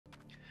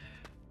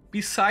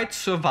Besides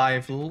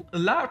survival, a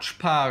large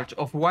part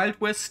of Wild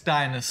West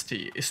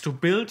Dynasty is to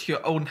build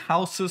your own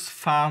houses,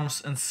 farms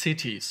and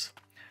cities.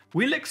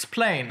 We'll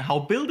explain how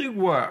building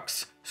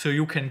works so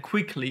you can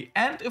quickly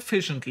and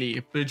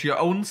efficiently build your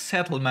own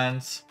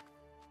settlements.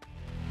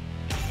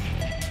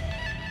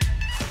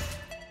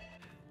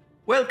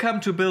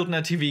 Welcome to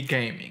BILDNER TV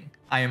Gaming.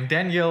 I am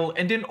Daniel,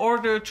 and in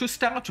order to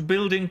start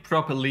building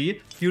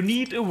properly, you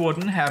need a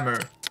wooden hammer.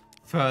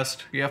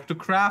 First, you have to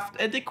craft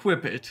and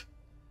equip it.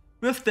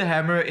 With the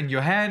hammer in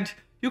your hand,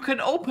 you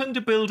can open the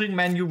building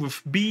menu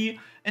with B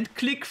and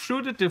click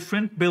through the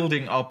different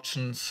building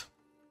options.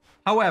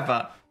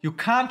 However, you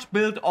can't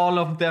build all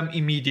of them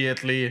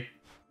immediately.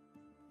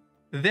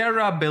 There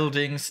are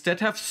buildings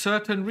that have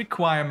certain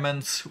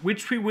requirements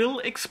which we will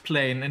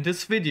explain in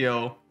this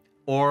video,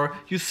 or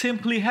you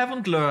simply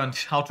haven't learned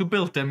how to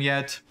build them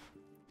yet.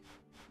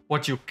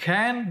 What you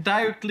can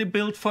directly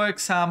build, for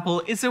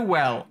example, is a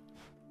well.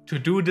 To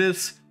do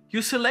this,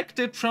 you select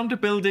it from the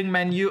building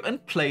menu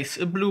and place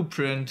a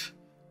blueprint.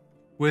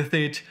 With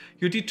it,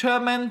 you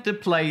determine the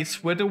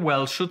place where the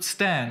well should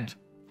stand.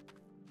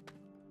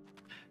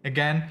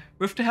 Again,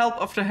 with the help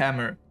of the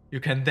hammer, you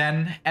can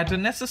then add the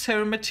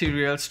necessary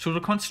materials to the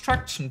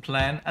construction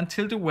plan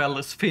until the well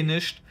is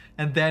finished,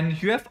 and then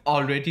you have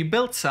already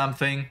built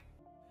something.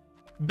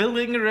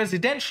 Building a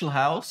residential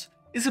house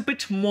is a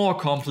bit more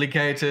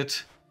complicated.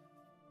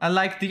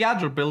 Unlike the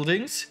other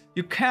buildings,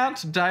 you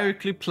can't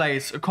directly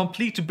place a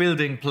complete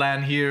building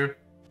plan here.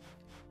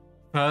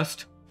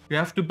 First, you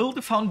have to build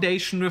a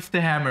foundation with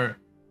the hammer.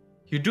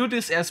 You do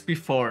this as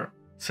before.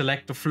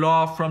 Select the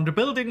floor from the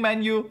building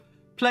menu,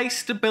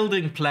 place the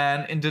building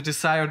plan in the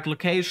desired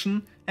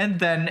location, and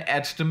then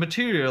add the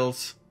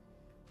materials.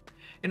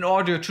 In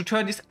order to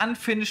turn this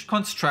unfinished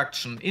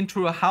construction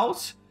into a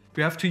house,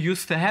 you have to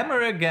use the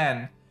hammer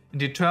again and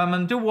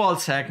determine the wall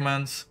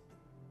segments.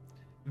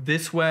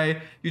 This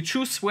way, you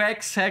choose where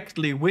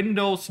exactly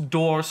windows,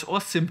 doors or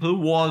simple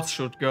walls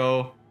should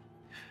go.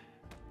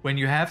 When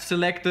you have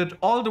selected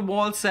all the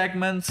wall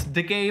segments,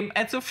 the game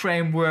adds a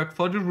framework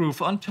for the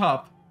roof on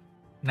top.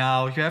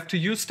 Now you have to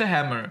use the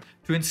hammer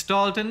to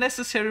install the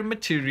necessary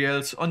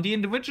materials on the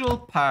individual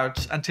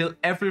parts until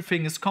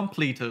everything is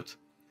completed.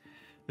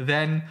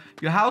 Then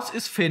your house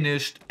is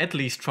finished, at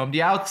least from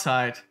the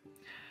outside.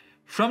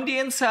 From the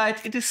inside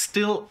it is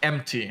still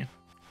empty.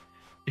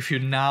 If you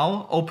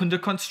now open the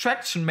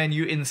construction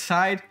menu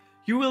inside,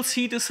 you will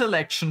see the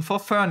selection for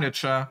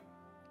furniture.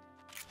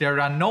 There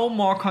are no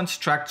more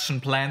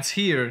construction plans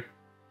here.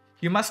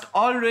 You must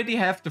already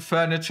have the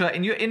furniture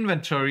in your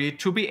inventory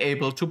to be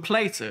able to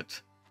place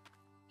it.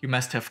 You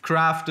must have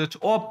crafted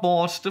or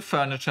bought the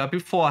furniture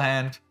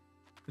beforehand.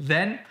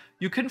 Then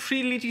you can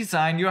freely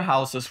design your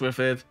houses with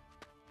it.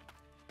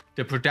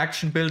 The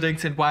production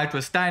buildings in Wild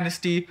West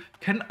Dynasty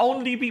can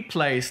only be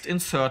placed in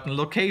certain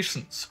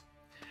locations.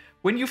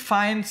 When you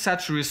find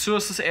such a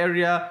resources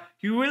area,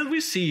 you will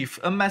receive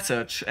a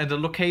message and a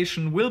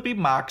location will be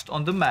marked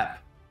on the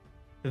map.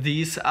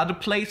 These are the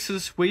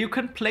places where you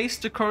can place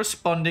the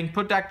corresponding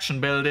production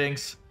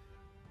buildings.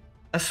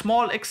 A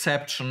small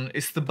exception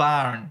is the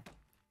barn.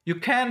 You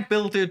can't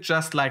build it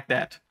just like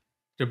that.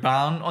 The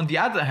barn, on the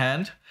other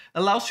hand,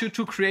 allows you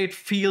to create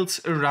fields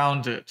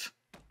around it.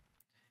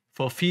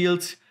 For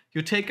fields,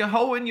 you take a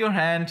hoe in your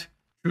hand,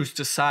 choose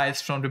the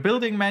size from the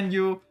building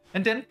menu,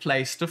 and then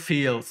place the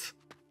fields.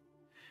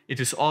 It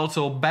is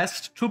also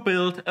best to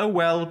build a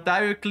well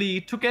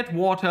directly to get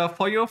water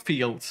for your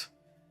fields.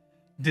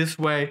 This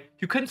way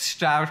you can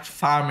start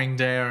farming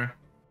there.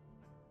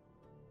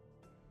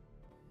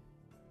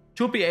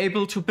 To be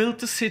able to build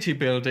the city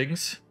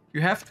buildings, you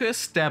have to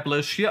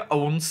establish your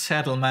own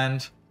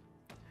settlement.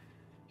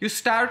 You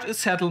start a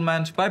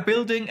settlement by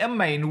building a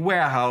main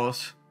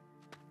warehouse.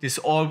 This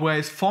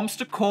always forms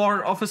the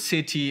core of a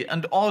city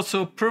and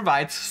also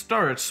provides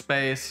storage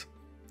space.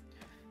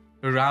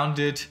 Around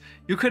it,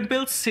 you can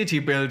build city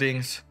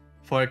buildings,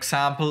 for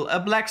example a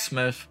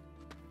blacksmith.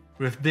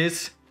 With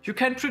this, you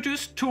can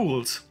produce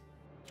tools.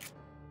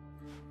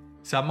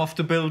 Some of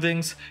the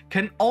buildings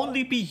can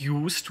only be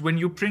used when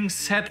you bring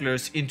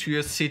settlers into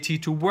your city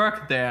to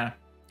work there.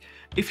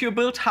 If you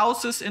build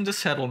houses in the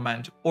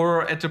settlement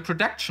or at the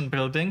production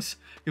buildings,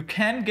 you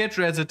can get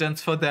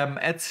residents for them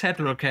at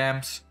settler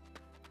camps.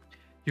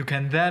 You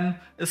can then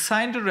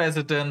assign the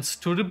residents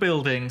to the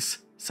buildings,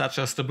 such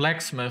as the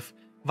blacksmith,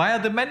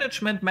 via the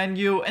management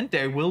menu, and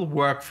they will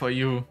work for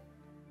you.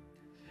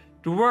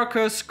 The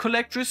workers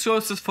collect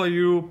resources for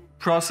you,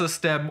 process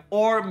them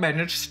or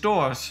manage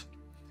stores.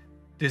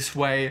 This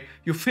way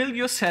you fill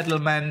your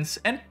settlements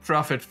and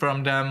profit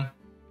from them.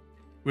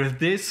 With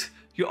this,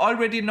 you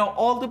already know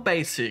all the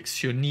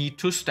basics you need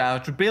to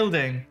start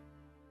building.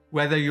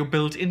 Whether you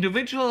build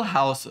individual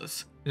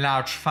houses,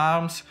 large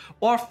farms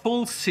or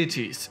full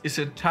cities is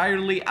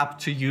entirely up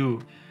to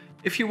you.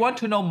 If you want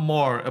to know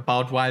more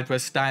about Wild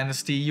West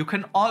Dynasty, you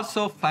can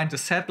also find the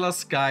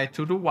Settler's Guide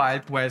to the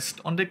Wild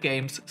West on the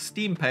game's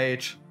Steam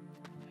page.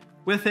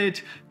 With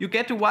it, you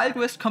get the Wild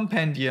West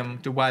Compendium,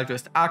 the Wild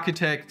West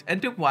Architect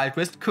and the Wild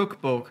West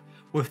Cookbook,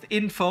 with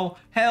info,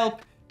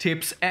 help,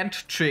 tips and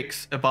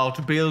tricks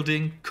about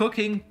building,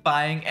 cooking,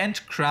 buying and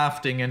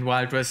crafting in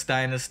Wild West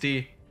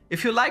Dynasty.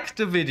 If you liked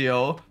the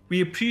video, we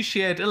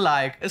appreciate a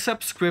like, a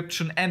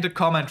subscription and a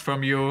comment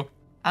from you.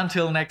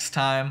 Until next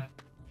time.